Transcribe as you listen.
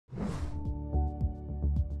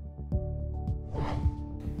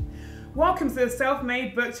Welcome to the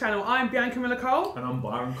Self-Made Book Channel. I'm Bianca Cole. And I'm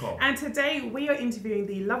Byron Cole. And today we are interviewing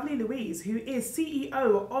the lovely Louise, who is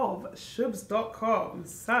CEO of SHOOBS.com.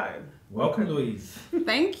 So, welcome Louise.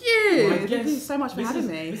 Thank you. Thank you so much for having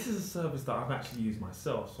me. This is a service that I've actually used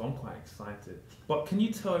myself, so I'm quite excited. But can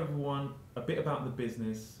you tell everyone a bit about the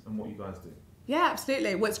business and what you guys do? Yeah,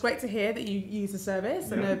 absolutely. Well, it's great to hear that you use the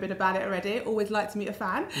service. I know a bit about it already. Always like to meet a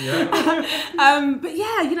fan. Yeah. But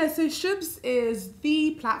yeah, so SHOOBS is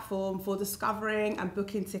the platform for discovering and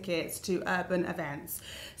booking tickets to urban events.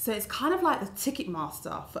 So it's kind of like the ticket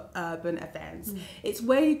master for urban events. It's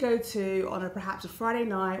where you go to on perhaps a Friday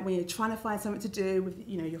night when you're trying to find something to do with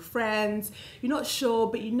your friends. You're not sure,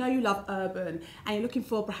 but you know you love urban, and you're looking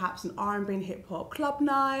for perhaps an R&B and hip hop club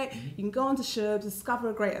night. You can go onto SHOOBS,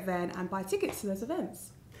 discover a great event, and buy tickets to those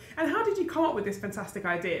events. And how did you come up with this fantastic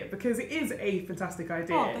idea? Because it is a fantastic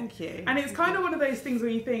idea. Oh, thank you. And it's kind of one of those things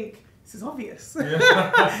where you think, this is obvious.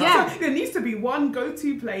 Yeah. So there needs to be one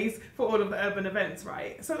go-to place for all of the urban events,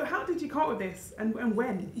 right? So how did you come up with this and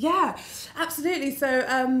when? Yeah, absolutely.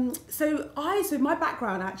 So so my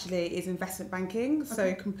background actually is investment banking,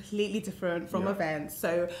 so completely different from events.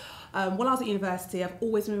 So when I was at university, I've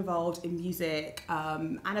always been involved in music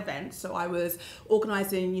and events. So I was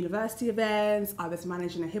organising university events, I was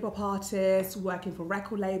managing a hip hop artist, working for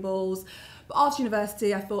record labels. But after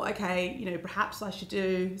university, I thought, okay, perhaps I should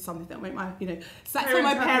do something that make my, satisfy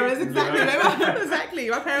my parents. Exactly, exactly.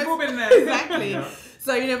 My parents. We've all been there. Exactly. Yeah.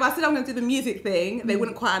 So, if I said I'm going to do the music thing, they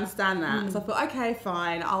wouldn't quite understand that. So I thought, okay,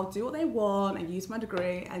 fine, I'll do what they want and use my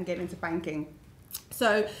degree and get into banking.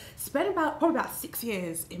 So spent probably about 6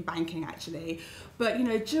 years in banking actually. But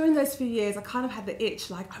during those few years, I kind of had the itch,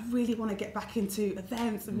 like I really want to get back into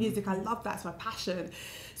events and music. I love that, it's my passion.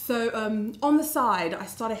 So on the side, I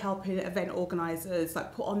started helping event organisers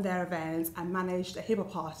like put on their events and managed a hip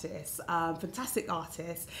hop artist, fantastic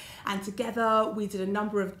artist. And together we did a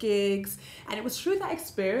number of gigs. And it was through that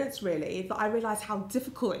experience really that I realised how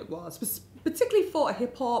difficult it was, particularly for a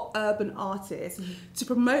hip hop urban artist to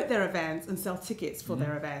promote their events and sell tickets for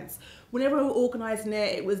their events. Whenever we were organising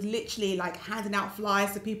it, it was literally like handing out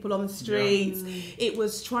flyers to people on the streets. It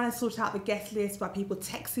was trying to sort out the guest list by people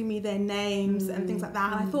texting me their names and things like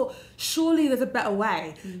that. And I thought, surely there's a better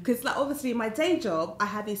way. Because obviously in my day job, I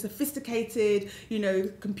had these sophisticated,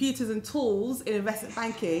 computers and tools in investment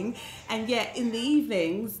banking. And yet in the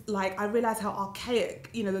evenings, I realised how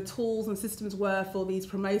archaic, the tools and systems were for these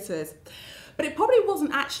promoters. But it probably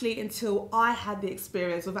wasn't actually until I had the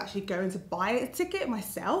experience of actually going to buy a ticket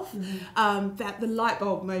myself that the light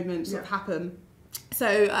bulb moment sort of happened. So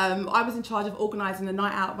I was in charge of organising the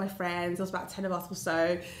night out with my friends. There was about 10 of us or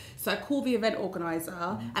so. So I called the event organiser,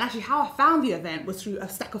 and actually how I found the event was through a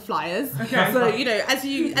stack of flyers. Okay. So as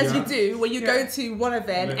you do when you go to one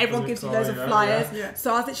event, everyone gives you loads of flyers.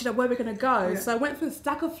 So I was literally like, where are we going to go? So I went through a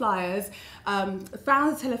stack of flyers, found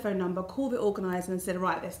the telephone number, called the organiser and said,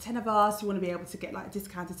 right, there's 10 of us. You want to be able to get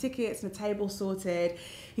discounted tickets and a table sorted.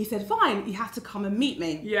 He said, fine, you have to come and meet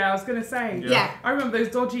me. Yeah, I was going to say. Yeah. I remember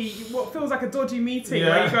those what feels like a dodgy meeting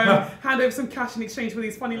where you go and hand over some cash in exchange for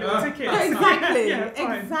these funny little tickets.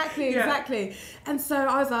 Exactly. And so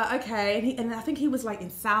I was like, okay. And I think he was in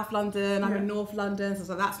South London, I'm in North London. So I was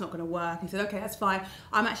like, that's not going to work. He said, okay, that's fine.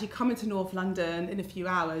 I'm actually coming to North London in a few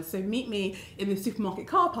hours. So meet me in the supermarket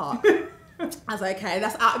car park. I was like, okay,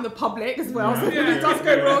 that's out in the public as well. So if it does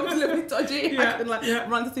go wrong, it's a little bit dodgy. I can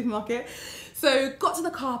run to the supermarket. So got to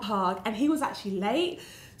the car park and he was actually late.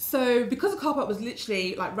 So because the car park was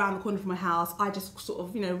literally round the corner from my house, I just sort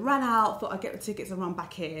of, ran out, thought I'd get the tickets and run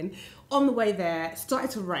back in. On the way there, it started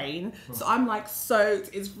to rain. So I'm soaked,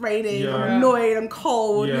 it's raining, I'm annoyed, I'm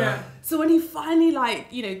cold. So when he finally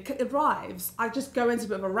arrives, I just go into a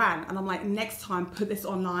bit of a rant and I'm like, next time put this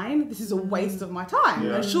online. This is a waste of my time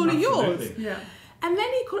and surely yours. Yeah. And then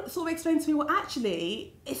he sort of explained to me, well,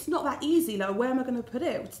 actually, it's not that easy. Where am I going to put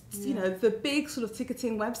it? The big sort of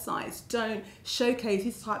ticketing websites don't showcase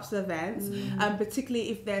these types of events,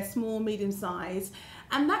 particularly if they're small, medium size.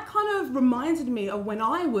 And that kind of reminded me of when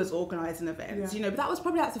I was organising events, but that was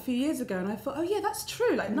probably a few years ago. And I thought, oh yeah, that's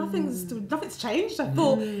true. Nothing's changed. I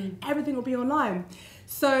thought everything will be online.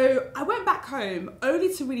 So I went back home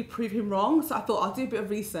only to really prove him wrong. So I thought I'll do a bit of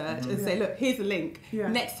research and say, look, here's the link.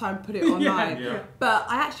 Next time, put it online. But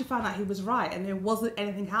I actually found out he was right and there wasn't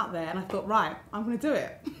anything out there. And I thought, right, I'm going to do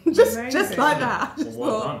it. just like that. I just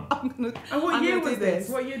thought, I'm going to And what year was this?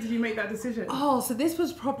 What year did you make that decision? Oh, so this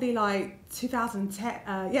was probably 2010.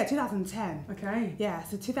 2010. Okay. Yeah,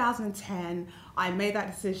 so 2010, I made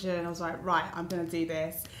that decision. I was like, right, I'm going to do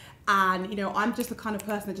this. And, you know, I'm just the kind of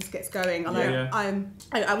person that just gets going.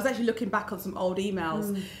 I was actually looking back on some old emails,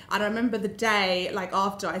 and I remember the day, like,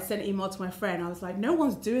 after I sent an email to my friend, I was like, no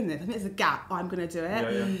one's doing this. I think there's a gap. I'm going to do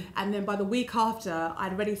it. And then by the week after,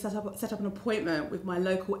 I'd already set up an appointment with my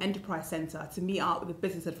local enterprise centre to meet up with a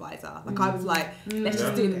business advisor. Like, I was like, let's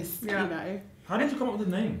just do this, you know. How did you come up with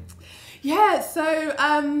the name? So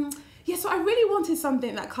I really wanted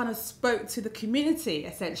something that kind of spoke to the community,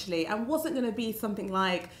 essentially, and wasn't going to be something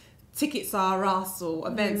like tickets are us or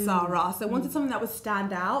events are us. I wanted something that would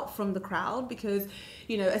stand out from the crowd because,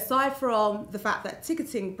 you know, aside from the fact that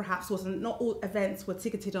ticketing perhaps not all events were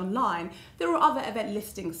ticketed online, there were other event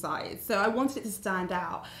listing sites. So I wanted it to stand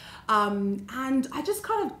out. And I just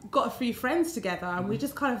kind of got a few friends together and we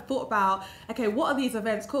just kind of thought about, okay, what are these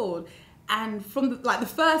events called? And from the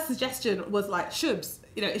first suggestion was like SHOOBS.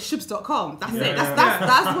 You know, it's SHOOBS.com. That's it.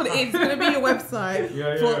 That's what it is. It's going to be your website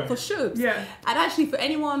for SHOOBS. Yeah. And actually, for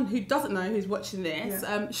anyone who doesn't know, who's watching this,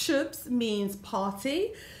 SHOOBS means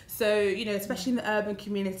party. So, you know, especially in the urban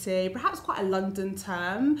community, perhaps quite a London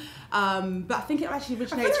term, but I think it actually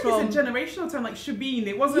originates from... it's a generational term, like shebeen.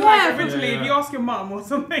 It wasn't like originally, if you ask your mum or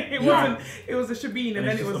something, it wasn't, it was a shebeen and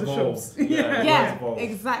then it was a SHOOBS.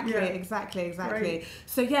 Exactly. Right.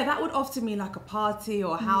 So yeah, that would often mean like a party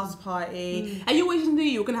or a house party, and you always knew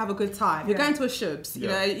you were going to have a good time. You're going to a SHOOBS,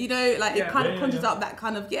 you know, like it kind of conjures up that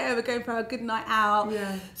kind of, we're going for a good night out.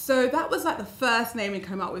 Yeah. So that was like the first name we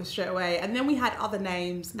came up with straight away, and then we had other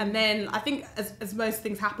names. And then I think as most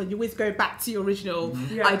things happen, you always go back to your original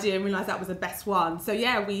idea and realise that was the best one. So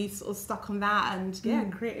yeah, we sort of stuck on that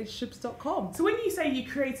and created SHOOBS.com. So when you say you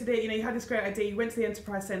created it, you know, you had this great idea, you went to the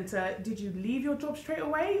Enterprise Centre, did you leave your job straight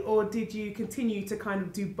away or did you continue to kind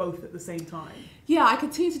of do both at the same time? Yeah, I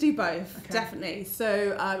continue to do both, definitely.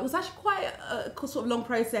 So it was actually quite a sort of long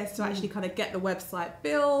process to actually kind of get the website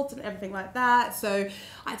built and everything like that. So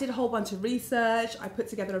I did a whole bunch of research, I put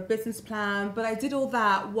together a business plan, but I did all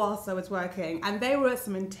that whilst I was working, and they were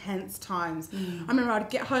some intense times. I remember I'd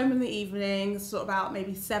get home in the evening, sort of about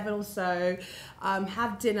maybe 7 or so,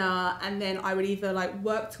 have dinner, and then I would either like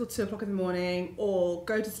work till 2 o'clock in the morning or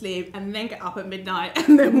go to sleep and then get up at midnight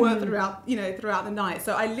and then work throughout the night.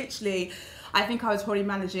 So I think I was probably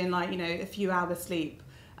managing like, you know, a few hours sleep,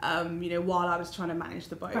 you know, while I was trying to manage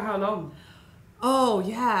the boat. For how long? Oh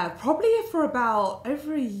yeah, probably for about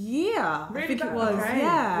over a year. Really? I think it was. Okay.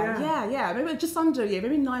 Yeah. Maybe just under a year,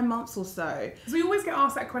 maybe 9 months or so. So we always get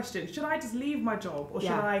asked that question: should I just leave my job, or should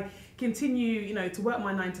I continue, you know, to work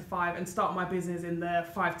my 9 to 5 and start my business in the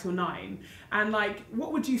 5 till 9? And like,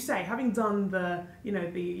 what would you say, having done the, you know,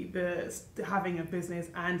 the having a business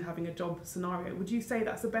and having a job scenario? Would you say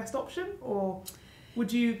that's the best option, or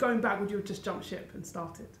would you just jump ship and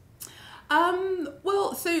start it?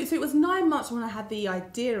 Well, so it was 9 months when I had the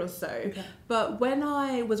idea or so, but when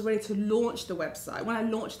I was ready to launch the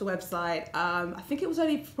website, I think it was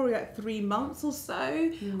only probably like 3 months or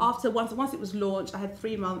so after once it was launched. I had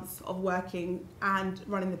 3 months of working and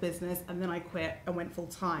running the business, and then I quit and went full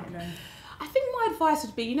time. Okay. I think my advice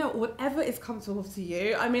would be, you know, whatever is comfortable to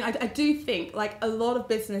you. I mean, I do think like a lot of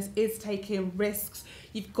business is taking risks.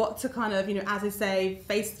 You've got to kind of, you know, as I say,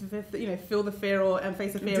 feel the fear and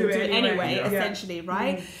face the fear and do it anyway, essentially,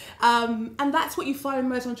 right? And that's what you find in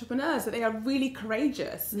most entrepreneurs, that they are really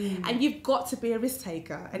courageous, and you've got to be a risk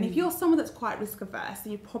taker. And if you're someone that's quite risk averse,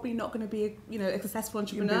 then you're probably not going to be, you know, a successful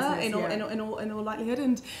entrepreneur in all likelihood.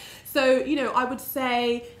 And so, you know, I would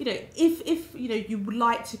say, you know, if you know you would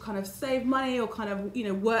like to kind of save money or kind of, you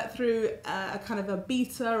know, work through a kind of a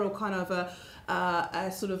beta or kind of a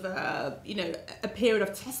period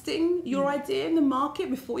of testing your idea in the market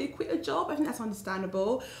before you quit a job, I think that's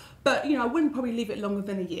understandable. But, you know, I wouldn't probably leave it longer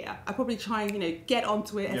than a year. I'd probably try and, you know, get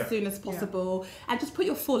onto it as soon as possible and just put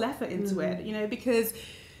your full effort into it, you know, because,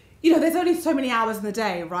 you know, there's only so many hours in the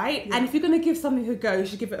day, right? Yeah. And if you're going to give something a go, you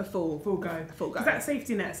should give it a full go. Because that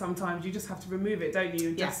safety net, sometimes you just have to remove it, don't you?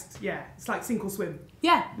 And it's like sink or swim.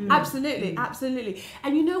 Yeah, absolutely.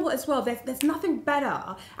 And you know what as well, there's nothing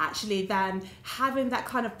better actually than having that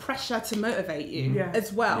kind of pressure to motivate you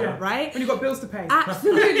as well, right? When you've got bills to pay.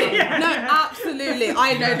 Absolutely. No, absolutely.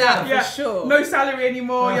 I know that for sure. No salary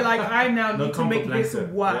anymore. You're like, I now need to make this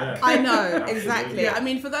work. Yeah. I know, exactly. I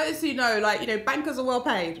mean, for those who know, like, you know, bankers are well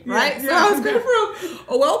paid, right? So I was going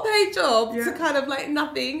for a well-paid job to kind of like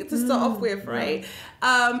nothing to start off with, right?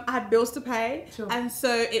 I had bills to pay. Sure. And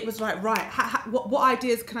so it was like, right, what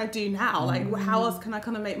ideas can I do now? Like, how else can I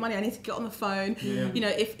kind of make money? I need to get on the phone. Yeah. You know,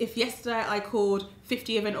 if yesterday I called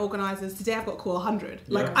 50 event organisers, today I've got to call 100.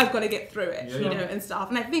 Like, Yeah. I've got to get through it, Yeah. you know, and stuff.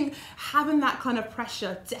 And I think having that kind of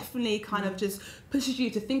pressure definitely kind of just pushes you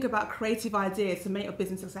to think about creative ideas to make your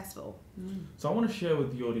business successful. So I want to share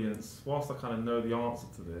with the audience, whilst I kind of know the answer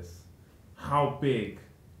to this, how big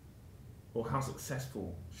or how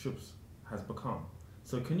successful SHOOBS has become.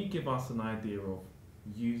 So can you give us an idea of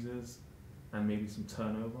users and maybe some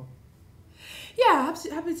turnover? Yeah,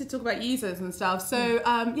 happy to talk about users and stuff. So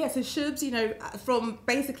so SHOOBS, you know, from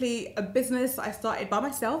basically a business I started by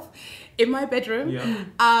myself in my bedroom,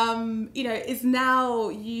 you know, is now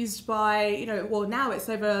used by, you know, well, now it's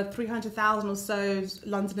over 300,000 or so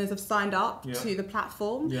Londoners have signed up to the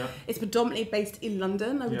platform. Yeah. It's predominantly based in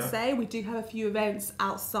London, I would Yeah. say. We do have a few events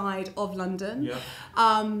outside of London. Yeah.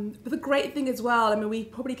 But the great thing as well, I mean, we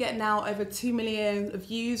probably get now over 2 million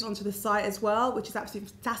views onto the site as well, which is absolutely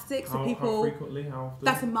fantastic. So How frequently? How often?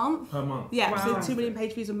 That's a month. Per month. Yeah, Wow. so 2 million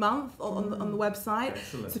page views a month on the website.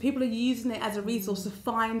 Excellent. So people are using it as a resource to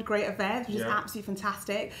find great events, which is Yeah. absolutely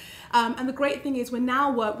fantastic. And the great thing is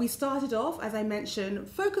we started off, as I mentioned,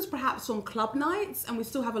 focused perhaps on club nights, and we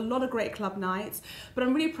still have a lot of great club nights, but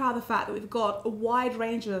I'm really proud of the fact that we've got a wide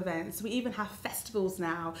range of events. We even have festivals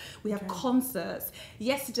now. We have concerts.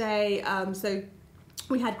 Yesterday,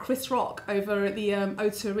 we had Chris Rock over at the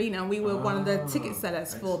O2 Arena, and we were one of the ticket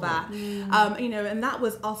sellers for that. You know, and that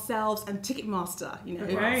was ourselves and Ticketmaster, you know,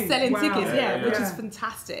 selling tickets, which is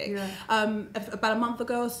fantastic. Yeah. About a month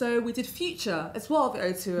ago or so, we did Future as well at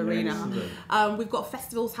the O2 Arena. We've got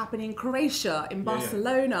festivals happening in Croatia, in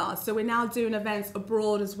Barcelona, so we're now doing events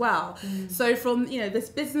abroad as well. So from, you know, this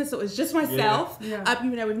business that was just myself, you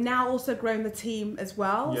know, we've now also grown the team as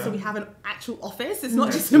well. So we have an actual office. It's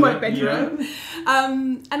not just in my bedroom.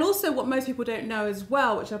 And also what most people don't know as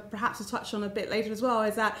well, which I perhaps will touch on a bit later as well,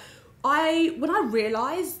 is that when I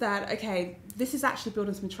realised that, okay, this is actually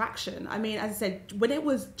building some traction. I mean, as I said, when it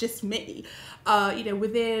was just me, you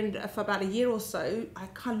know, for about a year or so, I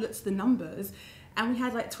kind of looked at the numbers, and we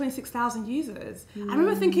had like 26,000 users. I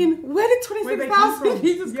remember thinking, where did 26,000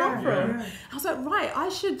 users come from? I was like, right, I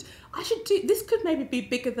should do, this could maybe be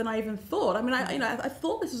bigger than I even thought. I mean, I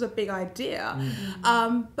thought this was a big idea,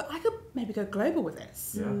 but I could maybe go global with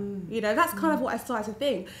this. You know, that's kind of what I started to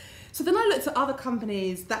think. So then I looked at other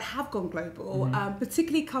companies that have gone global,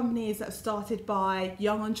 particularly companies that have started by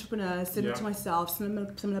young entrepreneurs, similar to myself,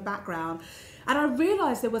 similar background. And I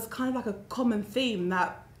realized there was kind of like a common theme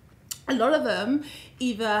that a lot of them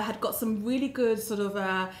either had got some really good sort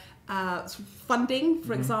of funding,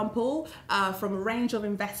 for example, from a range of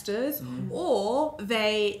investors, or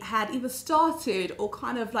they had either started or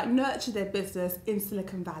kind of like nurtured their business in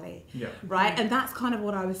Silicon Valley, right? And that's kind of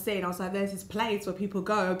what I was saying. I was like, there's this place where people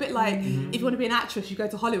go, a bit like if you want to be an actress, you go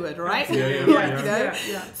to Hollywood, right? You know?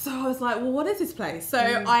 So I was like, well, what is this place? So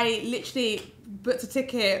I literally booked a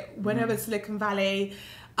ticket, went over to Silicon Valley.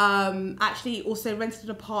 Actually also rented an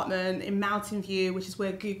apartment in Mountain View, which is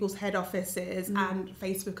where Google's head office is, and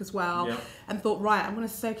Facebook as well, and thought, right, I'm going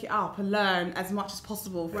to soak it up and learn as much as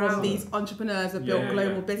possible from these entrepreneurs that build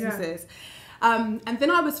global businesses. And then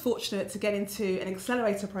I was fortunate to get into an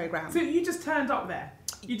accelerator program. So you just turned up there?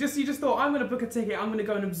 You just thought, I'm going to book a ticket, I'm going to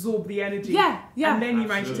go and absorb the energy. And then you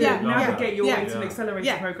managed to navigate your way to an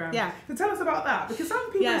accelerator program. So tell us about that, because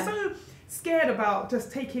some people are so scared about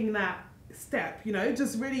just taking that step, you know,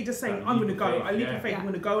 just really just saying, I'm going to go. I leap of faith, I'm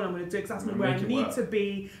going to go and I'm going to do it because that's where I need to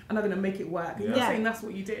be, and I'm going to make it work. And you're saying that's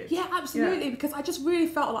what you did. Yeah, absolutely, because I just really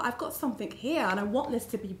felt like I've got something here and I want this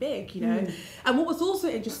to be big, you know. And what was also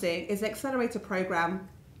interesting is the accelerator program.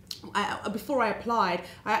 Before I applied,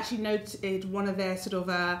 I actually noted one of their sort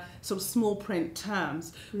of small print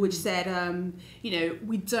terms, which said, you know,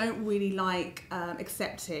 we don't really like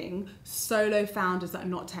accepting solo founders that are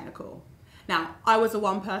not technical. Now, I was a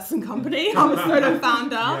one-person company. I'm a solo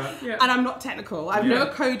founder, and I'm not technical. I've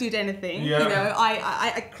never coded anything. You know,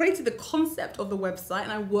 I created the concept of the website,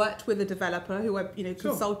 and I worked with a developer who I, you know,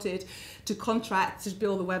 consulted to contract to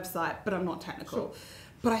build the website, but I'm not technical.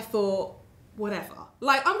 But I thought, whatever.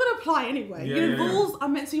 Like, I'm going to apply anyway. Rules are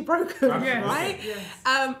meant to be broken, right?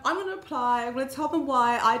 I'm going to apply. I'm going to tell them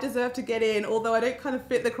why I deserve to get in, although I don't kind of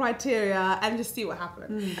fit the criteria, and just see what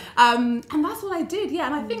happens. And that's what I did,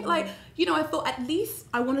 And I think, like, you know, I thought at least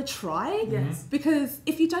I want to try. Because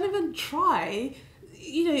if you don't even try,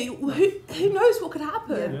 you know, who knows what could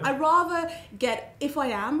happen? Yeah. I'd rather get, if I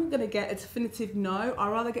am going to get a definitive no, I'd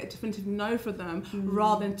rather get a definitive no for them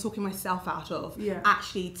rather than talking myself out of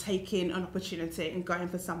actually taking an opportunity and going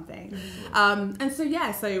for something. And so,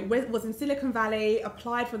 so was in Silicon Valley,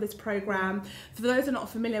 applied for this program. For those who are not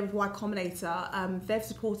familiar with Y Combinator, they've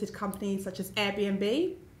supported companies such as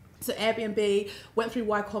Airbnb. So Airbnb went through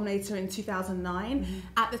Y Combinator in 2009.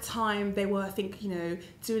 At the time, they were, I think, you know,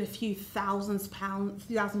 doing a few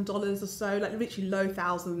 $1,000s or so, like literally low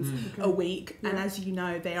thousands a week. And as you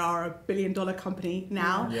know, they are $1 billion company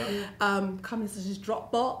now. Companies such as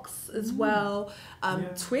Dropbox as well.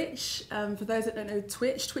 Twitch, for those that don't know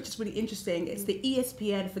Twitch is really interesting. It's the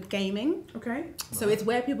ESPN for gaming. Okay. So it's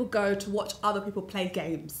where people go to watch other people play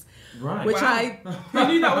games. Right. Which Who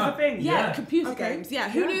knew that was a thing? Computer games. Yeah,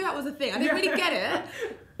 who knew that was a thing? I didn't really get it.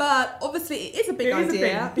 But obviously it is a big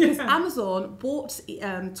idea because Amazon bought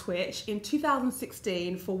Twitch in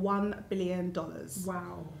 2016 for $1 billion.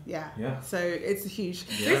 Wow. Yeah. So it's a huge...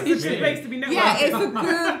 This is a good place to be networking. Yeah, it's a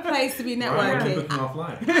good place to be networking.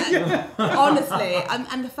 Honestly.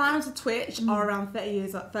 And the founders of Twitch are around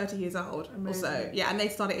 30 years old. Or so. Yeah, and they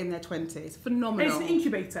started in their 20s. Phenomenal. And it's an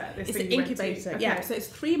incubator. It's an incubator. Okay. Yeah, so it's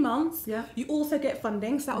 3 months. Yeah. You also get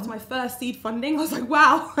funding. So that was my first seed funding. I was like,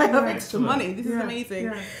 wow, I have extra money. This is amazing.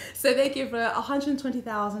 Yeah. So they give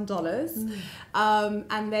 $120,000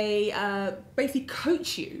 and they basically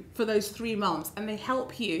coach you for those 3 months and they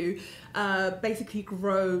help you basically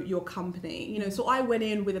grow your company. You know, so I went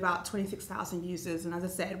in with about 26,000 users and as I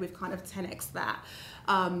said, we've kind of 10x that.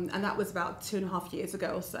 And that was about 2.5 years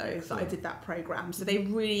ago or so that I did that program. So they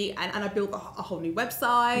really, and I built a whole new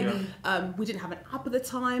website. We didn't have an app at the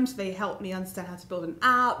time, so they helped me understand how to build an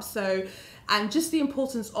app. So, and just the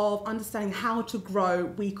importance of understanding how to grow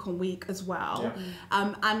week on week as well.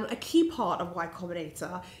 And a key part of Y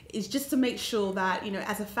Combinator is just to make sure that, you know,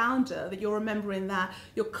 as a founder, that you're remembering that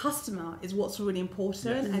your customer is what's really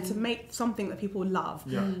important and to make something that people love.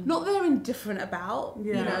 Not that they're indifferent about,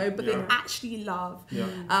 you know, but they actually love.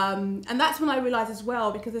 And that's when I realised as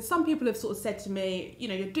well, because there's some people have sort of said to me, you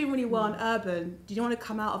know, you're doing really well in urban. Do you want to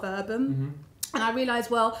come out of urban? And I realised,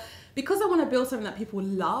 well, because I want to build something that people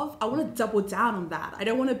love, I want to double down on that. I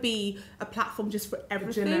don't want to be a platform just for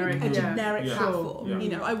everything, a generic platform. You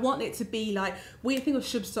know, I want it to be like, when you think of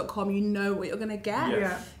SHOOBS.com, you know what you're going to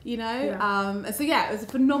get, you know? And so, it was a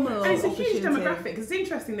phenomenal And it's a opportunity. huge demographic, because it's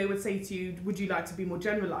interesting, they would say to you, would you like to be more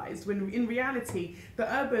generalised? When in reality, the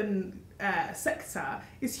urban sector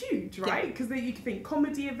is huge, right? Because you can think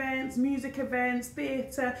comedy events, music events,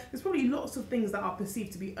 theatre. There's probably lots of things that are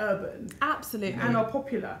perceived to be urban. Absolutely. And are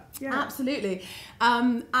popular. Absolutely.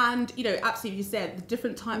 And, you know, absolutely, you said the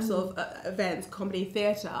different types of events, comedy,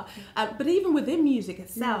 theatre. But even within music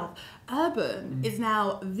itself, urban is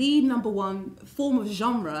now the #1 form of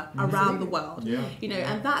genre around the world. You know,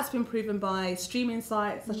 and that's been proven by streaming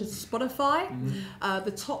sites such as Spotify.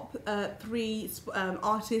 The top 3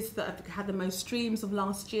 artists that have had the most streams of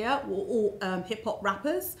last year were all hip-hop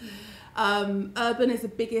rappers. Urban is the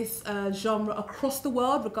biggest genre across the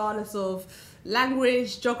world, regardless of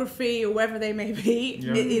language, geography, or wherever they may be.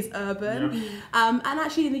 It is urban. And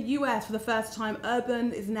actually in the US, for the first time,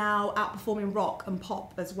 urban is now outperforming rock and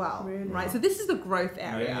pop as well. Right? So this is the growth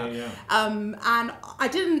area. And I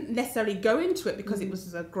didn't necessarily go into it because it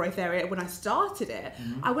was a growth area when I started it.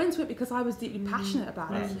 I went into it because I was deeply passionate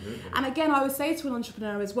about it. And again, I would say to an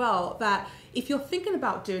entrepreneur as well that if you're thinking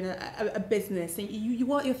about doing a business and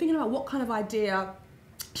you're thinking about what kind of idea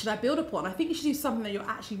should I build upon, I think you should do something that you're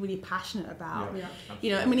actually really passionate about.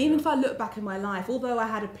 You know, I mean, even if I look back in my life, although I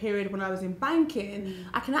had a period when I was in banking,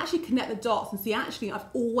 I can actually connect the dots and see, actually, I've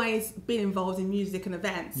always been involved in music and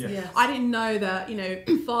events. I didn't know that, you know,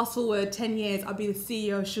 fast forward 10 years, I'd be the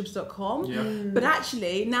CEO of SHOOBS.com. But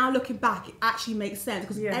actually, now looking back, it actually makes sense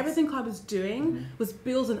because everything I was doing was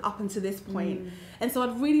building up until this point. And so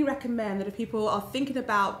I'd really recommend that if people are thinking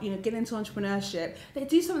about, you know, getting into entrepreneurship, they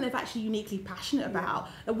do something they're actually uniquely passionate about.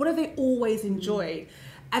 Like, what have they always enjoyed?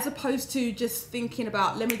 As opposed to just thinking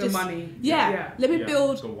about, let me the money. Let me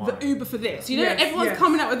build the Uber for this. You know, everyone's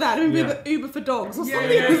coming out with that. Let me build the Uber for dogs or something.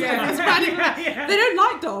 They don't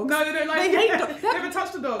like dogs. No, they don't like They hate dogs. They never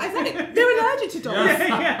touched a dog. Exactly. They're allergic to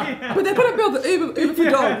dogs. But they're going to build the Uber for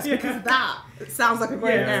dogs because that sounds like a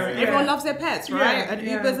great area. Everyone loves their pets, right? And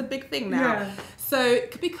Uber's a big thing now. So,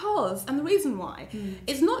 because, and the reason why,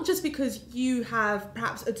 it's not just because you have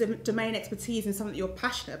perhaps a domain expertise in something that you're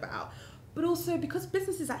passionate about, but also because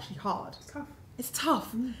business is actually hard. It's tough. It's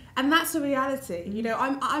tough. And that's the reality. You know,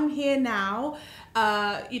 I'm here now,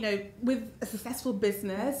 you know, with a successful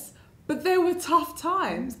business, But there were tough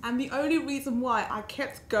times, and the only reason why I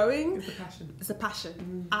kept going It's the passion. is the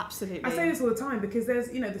passion. Absolutely. I say this all the time because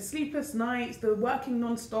there's, you know, the sleepless nights, the working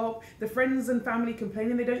non-stop, the friends and family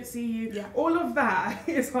complaining they don't see you. Yeah. All of that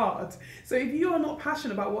is hard. So if you are not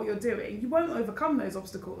passionate about what you're doing, you won't overcome those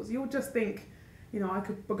obstacles. You'll just think, you know, I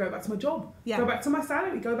could go back to my job, go back to my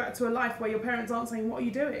salary, go back to a life where your parents aren't saying, what are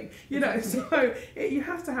you doing? You know, so you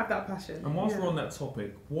have to have that passion. And whilst we're on that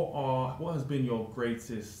topic, what has been your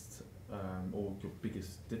greatest or your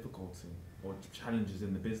biggest difficulty or challenges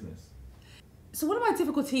in the business? So one of my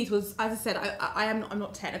difficulties was, as I said, I'm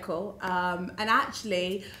not technical, and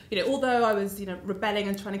actually, you know, although I was, you know, rebelling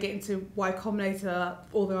and trying to get into Y Combinator,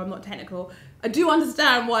 although I'm not technical, I do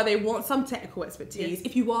understand why they want some technical expertise. Yes.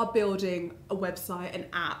 If you are building a website, an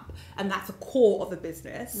app, and that's a core of the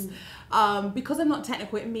business, because I'm not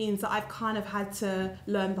technical, it means that I've kind of had to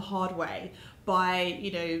learn the hard way by,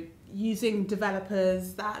 you know, using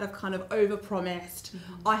developers that have kind of overpromised.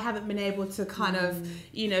 I haven't been able to kind of,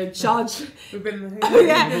 you know, judge. We've been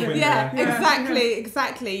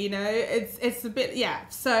Exactly. You know, it's a bit,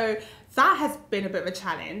 so that has been a bit of a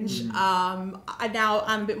challenge. I now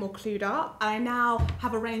am a bit more clued up. I now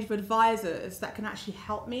have a range of advisors that can actually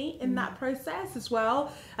help me in that process as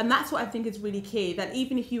well. And that's what I think is really key, that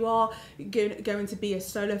even if you are going to be a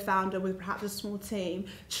solo founder with perhaps a small team,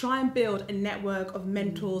 try and build a network of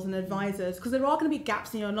mentors and advisors, because there are going to be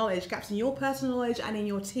gaps in your knowledge, gaps in your personal knowledge and in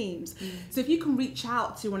your teams. So if you can reach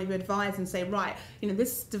out to one of your advisors and say, right, you know,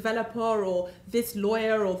 this developer or this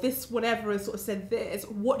lawyer or this whatever has sort of said this,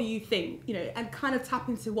 what do you think? You know, and kind of tap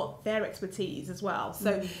into what their expertise as well.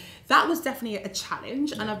 So that was definitely a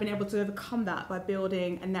challenge, and I've been able to overcome that by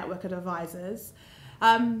building a network of advisors.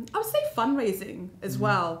 I would say fundraising as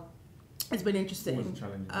well has been interesting. Always a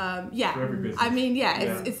challenge. For every business. I mean,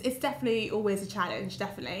 it's definitely always a challenge.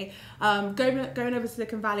 Definitely, going over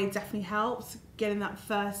Silicon Valley definitely helped. Getting that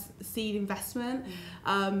first seed investment.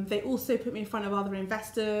 They also put me in front of other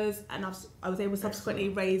investors, and I was able to subsequently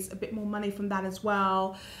raise a bit more money from that as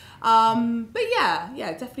well. But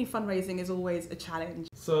definitely fundraising is always a challenge.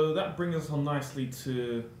 So that brings us on nicely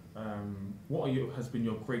to what has been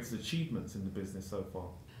your greatest achievements in the business so far?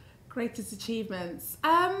 Greatest achievements.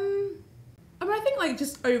 I mean, I think like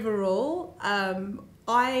just overall,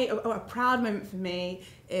 a proud moment for me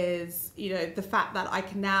is, you know, the fact that I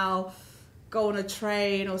can now go on a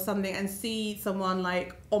train or something and see someone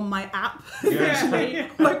like on my app. Essentially.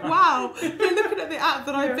 Like, wow, they're looking at the app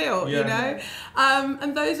that I built, you know?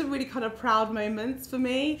 And those are really kind of proud moments for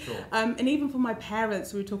me. Sure. And even for my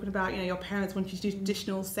parents, we were talking about, you know, your parents want you to do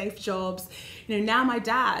traditional safe jobs. You know, now my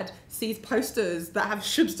dad sees posters that have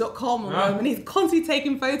SHOOBS.com on them, and he's constantly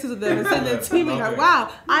taking photos of them and sending them to me like,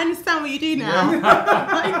 wow, I understand what you do now.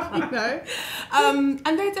 Like, you know?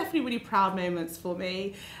 And they're definitely really proud moments for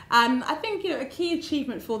me. And I think, you know, a key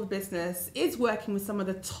achievement for the business is working with some of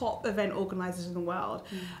the top event organisers in the world.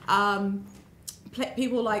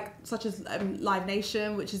 People like such as Live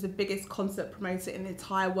Nation, which is the biggest concert promoter in the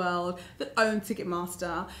entire world, that own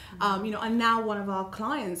Ticketmaster. You know, and now one of our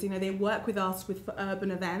clients, you know, they work with us for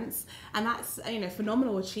urban events, and that's, you know,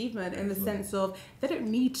 phenomenal achievement in the sense of they don't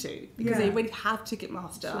need to, because they already have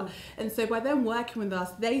Ticketmaster. And so by them working with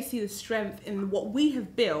us, they see the strength in what we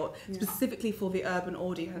have built specifically for the urban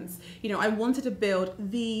audience. You know, I wanted to build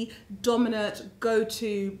the dominant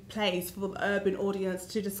go-to place for the urban audience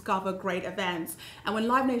to discover great events. And when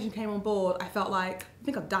Live Nation came on board, I felt like, I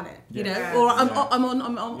think I've done it, you know, or I'm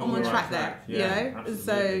on track there, you know. Absolutely.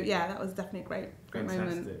 So that was definitely a great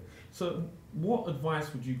moment. So what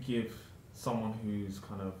advice would you give someone who's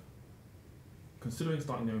kind of considering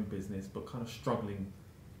starting their own business but kind of struggling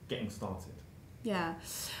getting started?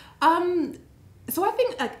 So I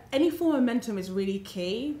think like any form of momentum is really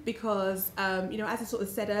key, because you know, as I sort of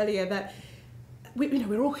said earlier, that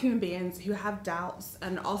we're all human beings who have doubts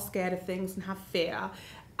and are scared of things and have fear.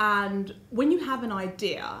 And when you have an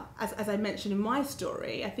idea, as I mentioned in my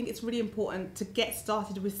story, I think it's really important to get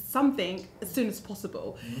started with something as soon as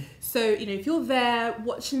possible. So, you know, if you're there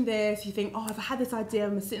watching this, you think, oh, I've had this idea,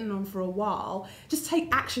 I'm sitting on for a while, just take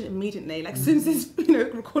action immediately. Like, as soon as this, you know,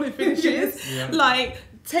 recording finishes, like,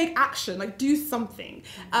 take action, like do something.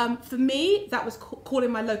 For me, that was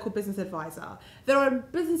calling my local business advisor. There are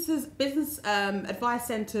business advice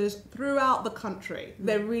centres throughout the country.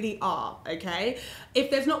 There really are, okay? If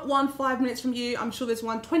there's not one 5 minutes from you, I'm sure there's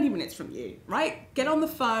one 20 minutes from you, right? Get on the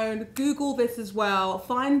phone, Google this as well,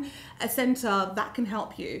 find a centre that can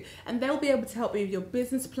help you, and they'll be able to help you with your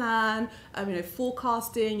business plan, you know,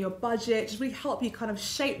 forecasting, your budget, just really help you kind of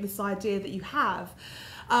shape this idea that you have.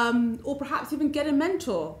 or perhaps even get a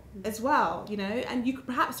mentor as well, you know, and you could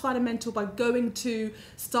perhaps find a mentor by going to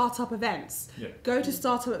startup events. Go to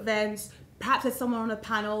startup events. Perhaps there's someone on a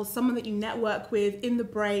panel, someone that you network with in the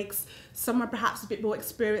breaks, someone perhaps a bit more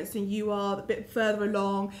experienced than you are, a bit further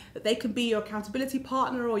along, that they can be your accountability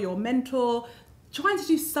partner or your mentor. Trying to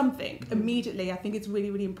do something immediately, I think it's really,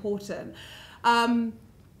 really important.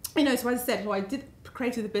 You know, so as I said, I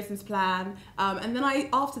created the business plan, and then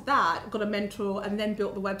after that, got a mentor and then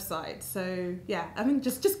built the website. So yeah, I mean,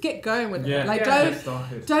 just get going with it. Like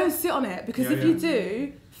don't sit on it, because if you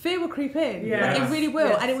do, fear will creep in. Like, it really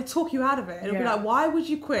will, and it will talk you out of it. It'll be like, why would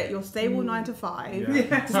you quit your stable 9 to 5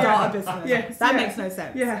 to start a business? That makes no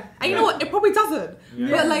sense. And you know what? It probably doesn't.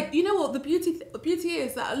 But like, you know what? The beauty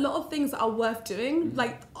is that a lot of things that are worth doing,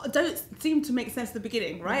 like, don't seem to make sense at the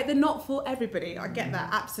beginning, right? They're not for everybody. I get that,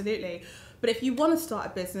 absolutely. But if you want to start a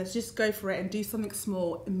business, just go for it and do something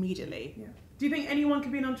small immediately. Do you think anyone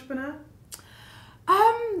can be an entrepreneur?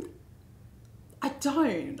 I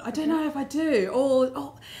don't know if I do.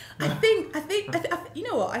 Or I think you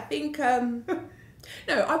know what? I think no,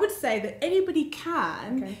 I would say that anybody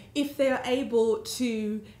can if they are able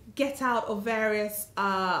to get out of various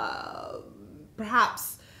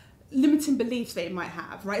perhaps limiting beliefs they might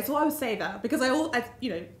have, right? So I would say that, because I you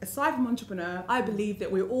know, aside from entrepreneur, I believe that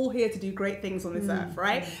we're all here to do great things on this earth,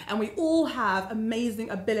 right? And we all have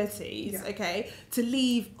amazing abilities, okay, to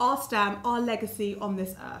leave our stamp, our legacy on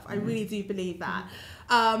this earth. I really do believe that.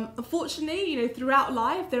 Unfortunately, you know, throughout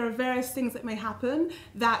life, there are various things that may happen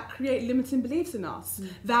that create limiting beliefs in us,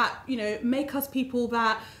 that, you know, make us people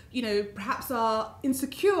that, you know, perhaps are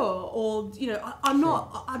insecure, or, you know, are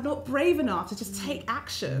not brave enough to just take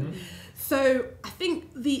action. So I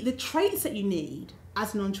think the traits that you need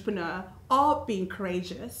as an entrepreneur are being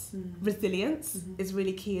courageous, resilience is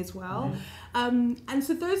really key as well. And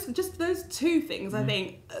so those two things, I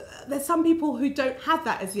think, there's some people who don't have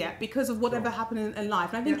that as yet because of whatever happened in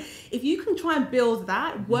life. And I think if you can try and build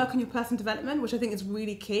that, work on your personal development, which I think is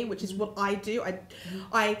really key, which is what I do.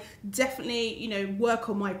 I definitely, you know, work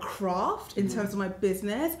on my craft in terms of my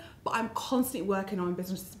business, but I'm constantly working on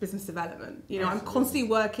business development. You know, I'm constantly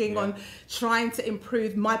working on trying to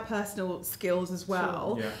improve my personal skills as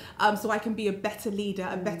well, so I can be a better leader,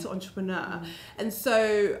 a better entrepreneur. And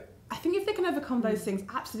so I think if they can overcome those things,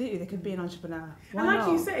 absolutely they can be an entrepreneur. Why and like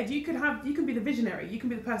not? you said, you can be the visionary, you can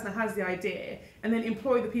be the person that has the idea and then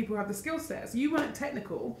employ the people who have the skill sets. So you weren't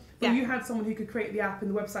technical, but you had someone who could create the app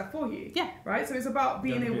and the website for you. Right? So it's about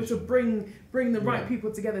being able to bring the right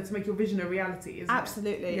people together to make your vision a reality, isn't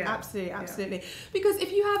absolutely, it? Absolutely. Because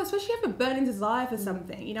if you have, especially if you have a burning desire for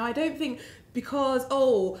something, you know, I don't think because,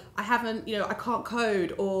 I haven't, you know, I can't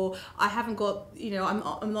code, or I haven't got, you know,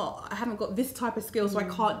 I haven't got this type of skill, so I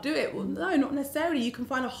can't do it. Well, no, not necessarily. You can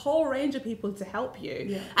find a whole range of people to help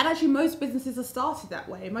you. And actually most businesses are started that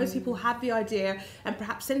way. Most people have the idea and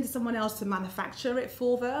perhaps send it to someone else to manufacture it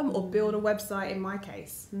for them, or build a website in my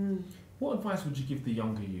case. What advice would you give the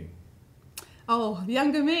younger you? Oh, the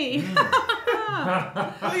younger me.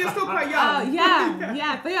 Oh, you're still quite young. I'm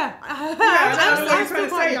still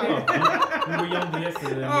quite young. You were younger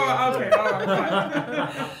yesterday. Okay, all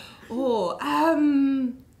right,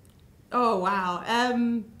 fine. Oh, wow.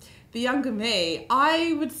 The younger me,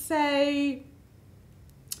 I would say,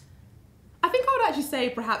 I think I would actually say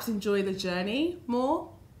perhaps enjoy the journey more.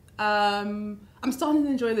 I'm starting to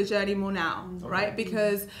enjoy the journey more now, right?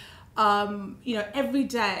 Because, you know, every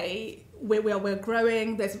day we're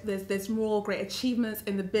growing, there's more great achievements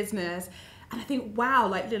in the business. And I think, wow,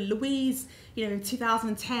 like Louise, you know, in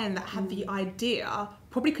 2010 that had the idea,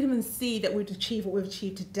 probably couldn't even see that we'd achieve what we've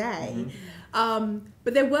achieved today.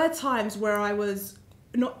 But there were times where I was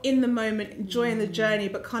not in the moment, enjoying the journey,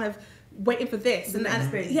 but kind of waiting for this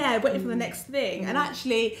waiting for the next thing. And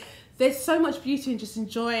actually, there's so much beauty in just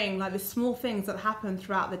enjoying like the small things that happen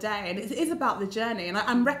throughout the day, and it is about the journey. And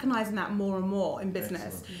I'm recognizing that more and more in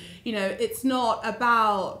business. You know, it's not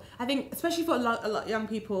about, I think, especially for a lot of young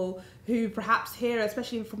people who perhaps hear,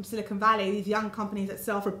 especially from Silicon Valley, these young companies that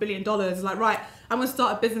sell for $1 billion, like, right, I'm going to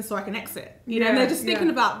start a business so I can exit. You know, and they're just thinking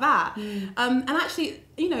about that. And actually,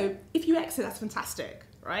 you know, if you exit, that's fantastic.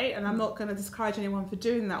 Right? And I'm not going to discourage anyone for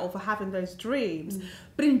doing that or for having those dreams,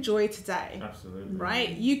 but enjoy today. Absolutely.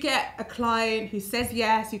 Right? You get a client who says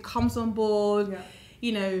yes, who comes on board,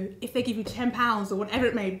 you know, if they give you £10 or whatever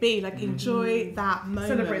it may be, like enjoy that moment.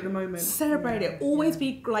 Celebrate the moment. Celebrate it. Always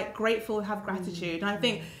be like grateful and have gratitude. And I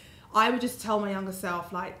think I would just tell my younger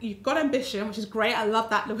self, like, you've got ambition, which is great. I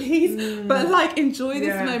love that, Louise. But like, enjoy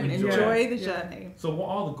this moment. Enjoy the journey. So what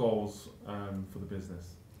are the goals for the business?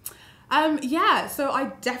 Yeah, so I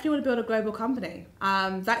definitely want to build a global company.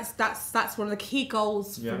 That's one of the key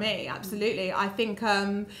goals for me. Absolutely, I think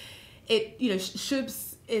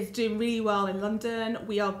SHOOBS is doing really well in London.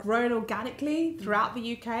 We are growing organically throughout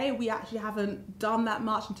the UK. We actually haven't done that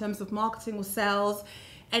much in terms of marketing or sales.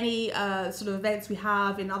 Any sort of events we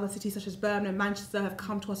have in other cities such as Birmingham and Manchester have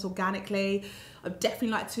come to us organically. I'd definitely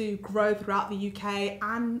like to grow throughout the UK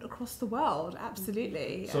and across the world.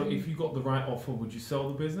 Absolutely. So if you got the right offer, would you sell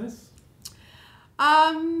the business?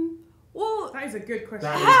 Well, that is a good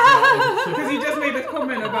question. Because you just made a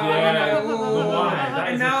comment about the why.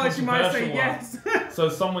 And now she might say yes. So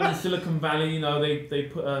someone in Silicon Valley, they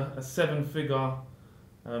put a 7-figure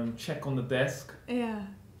check on the desk. Yeah.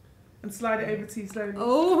 And slide it over to you slowly.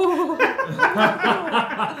 Oh.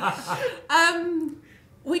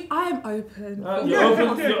 I am open. You're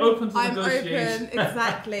open to negotiation. I'm open,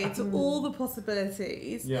 exactly, to all the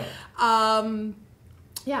possibilities. Yeah.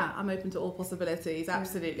 Yeah, I'm open to all possibilities,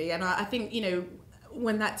 absolutely. And I think,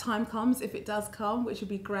 when that time comes, if it does come, which would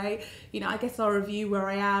be great, I guess I'll review where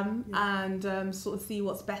I am and sort of see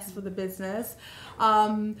what's best for the business.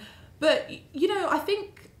 But, I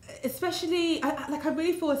think especially, I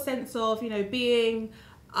really feel a sense of, being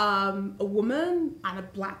a woman and a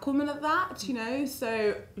black woman at that,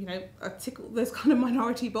 so, I tickle those kind of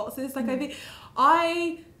minority boxes. Like, I think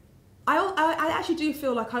I actually do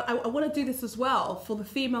feel like I want to do this as well for the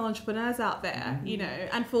female entrepreneurs out there,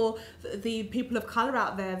 and for the people of colour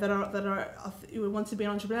out there that who want to be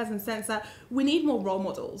entrepreneurs, in the sense that we need more role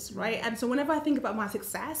models, right? And so whenever I think about my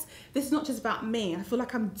success, this is not just about me. I feel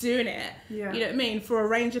like I'm doing it, you know what I mean, for a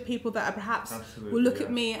range of people that are perhaps will look at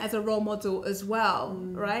me as a role model as well,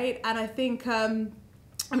 right? And I think it'd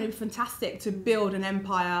be fantastic to build an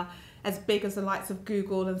empire as big as the likes of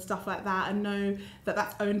Google and stuff like that, and know that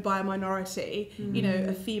that's owned by a minority,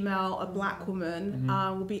 a female, a black woman,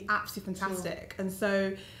 will be absolutely fantastic. Sure. And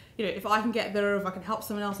so, if I can get there, or if I can help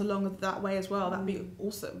someone else along that way as well, that'd be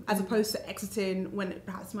awesome. As opposed to exiting when it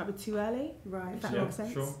perhaps might be too early. Right. If that makes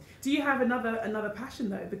sense. Sure. Do you have another passion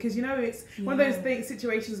though? Because it's one of those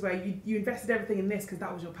situations where you invested everything in this because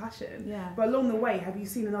that was your passion. Yeah. But along the way, have you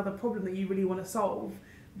seen another problem that you really want to solve?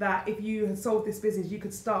 That if you had solved this business, you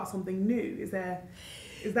could start something new. Is that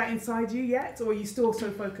inside you yet, or are you still so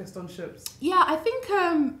focused on SHOOBS? Yeah, I think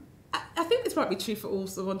this might be true for all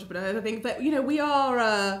sort of entrepreneurs. I think that we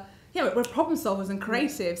are we're problem solvers and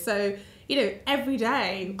creative. So every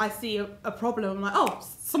day I see a problem, I'm like, oh,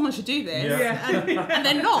 someone should do this, and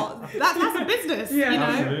they're not. That's a business,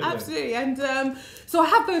 absolutely. And so I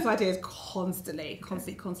have those ideas constantly. I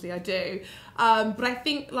do. But I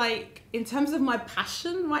think, like, in terms of my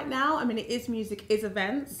passion right now, it is music, is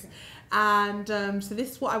events. Okay. And so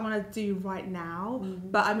this is what I want to do right now.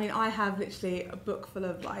 But I have literally a book full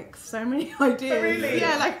of like so many ideas. Oh, really?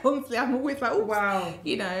 Yeah, like constantly. I'm always like, oops, wow.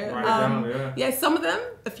 Some of them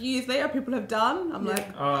a few years later people have done. I'm like,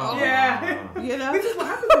 This is what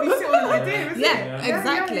happens when you sit on an idea, isn't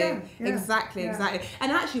it? Exactly.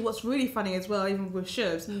 And actually, what's really funny as well, even with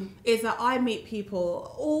SHOOBS, is that I meet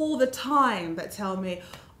people all the time that tell me,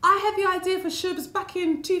 I had the idea for SHOOBS back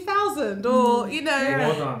in 2000, or well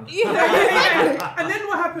done. And then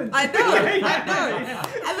what happened? I know.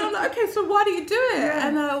 And then I'm like, okay, so why do you do it?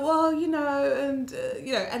 And and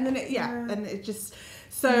then and it just.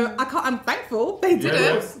 So I'm thankful they did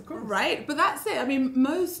it, right? But that's it.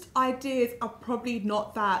 Most ideas are probably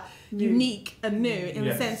not that unique and new in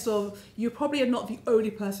the sense of you probably are not the only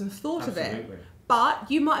person who thought of it. But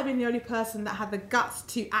you might have been the only person that had the guts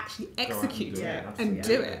to actually execute it and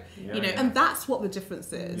do it, and that's what the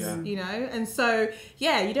difference is, And so,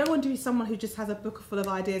 you don't want to be someone who just has a book full of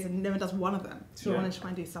ideas and never does one of them. You want to try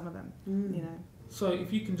and do some of them, So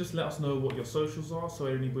if you can just let us know what your socials are, so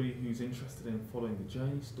anybody who's interested in following the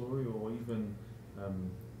journey story, or even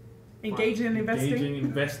engaging in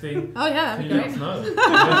investing. Oh yeah, that'd be great.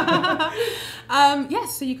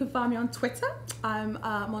 Yes, so you can find me on Twitter. I'm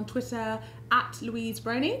on Twitter at Louise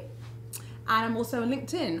Broni, and I'm also on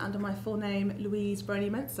LinkedIn under my full name, Louise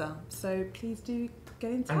Broni-Mensah. So please do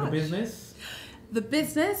get in touch. And the business? The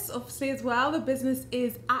business, obviously, as well. The business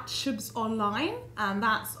is at SHOOBS Online, and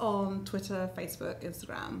that's on Twitter, Facebook,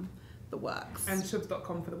 Instagram, the works. And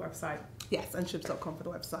SHOOBS.com for the website. Yes, and SHOOBS.com for the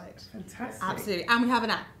website. Fantastic. Absolutely. And we have an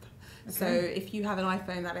app. Okay. So if you have an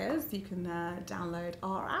iPhone, that is, you can download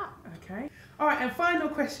our app. Okay. All right, and final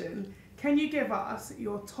question. Can you give us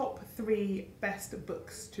your top 3 best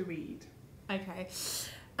books to read? Okay.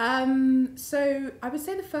 So I would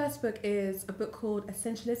say the first book is a book called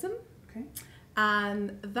Essentialism. Okay.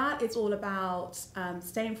 And that is all about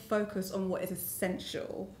staying focused on what is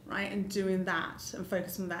essential, right? And doing that and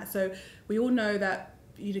focus on that. So we all know that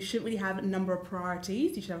you shouldn't really have a number of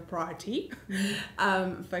priorities. You should have a priority.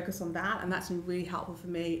 Focus on that, and that's been really helpful for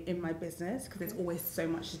me in my business because there's always so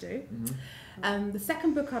much to do. The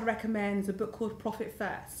second book I'd recommend is a book called Profit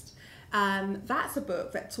First. That's a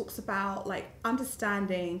book that talks about like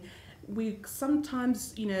understanding. We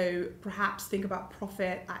sometimes, perhaps think about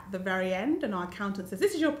profit at the very end, and our accountant says,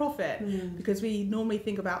 this is your profit, because we normally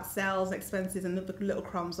think about sales, expenses, and the little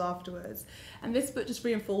crumbs afterwards. And this book just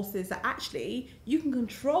reinforces that actually you can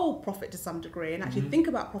control profit to some degree and actually think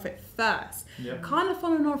about profit first. Kind of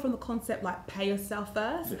following on from the concept like pay yourself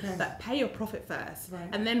first, like pay your profit first.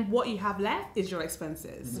 And then what you have left is your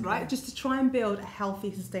expenses, right? Just to try and build a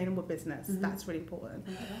healthy, sustainable business. That's really important.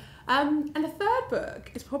 And the third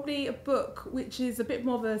book is probably a book which is a bit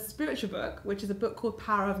more of a spiritual book, which is a book called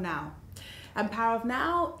Power of Now. And Power of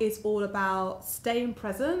Now is all about staying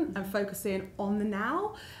present and focusing on the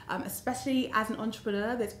now. Especially as an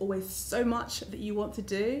entrepreneur, there's always so much that you want to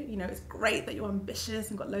do. It's great that you're ambitious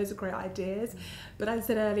and got loads of great ideas. But as I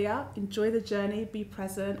said earlier, enjoy the journey, be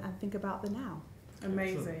present, and think about the now.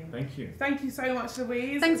 Amazing. Thank you. Thank you so much,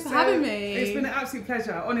 Louise. Thanks for having me. It's been an absolute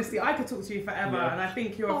pleasure. Honestly, I could talk to you forever, and I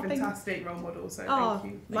think you're a fantastic role model. So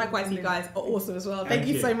thank you. Likewise, you guys are awesome as well. Thank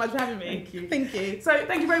you so much for having me. Thank you. Thank you. So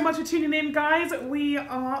thank you very much for tuning in, guys. We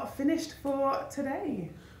are finished for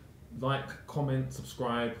today. Like, comment,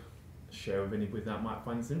 subscribe, share with anybody that might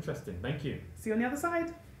find this interesting. Thank you. See you on the other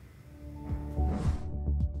side.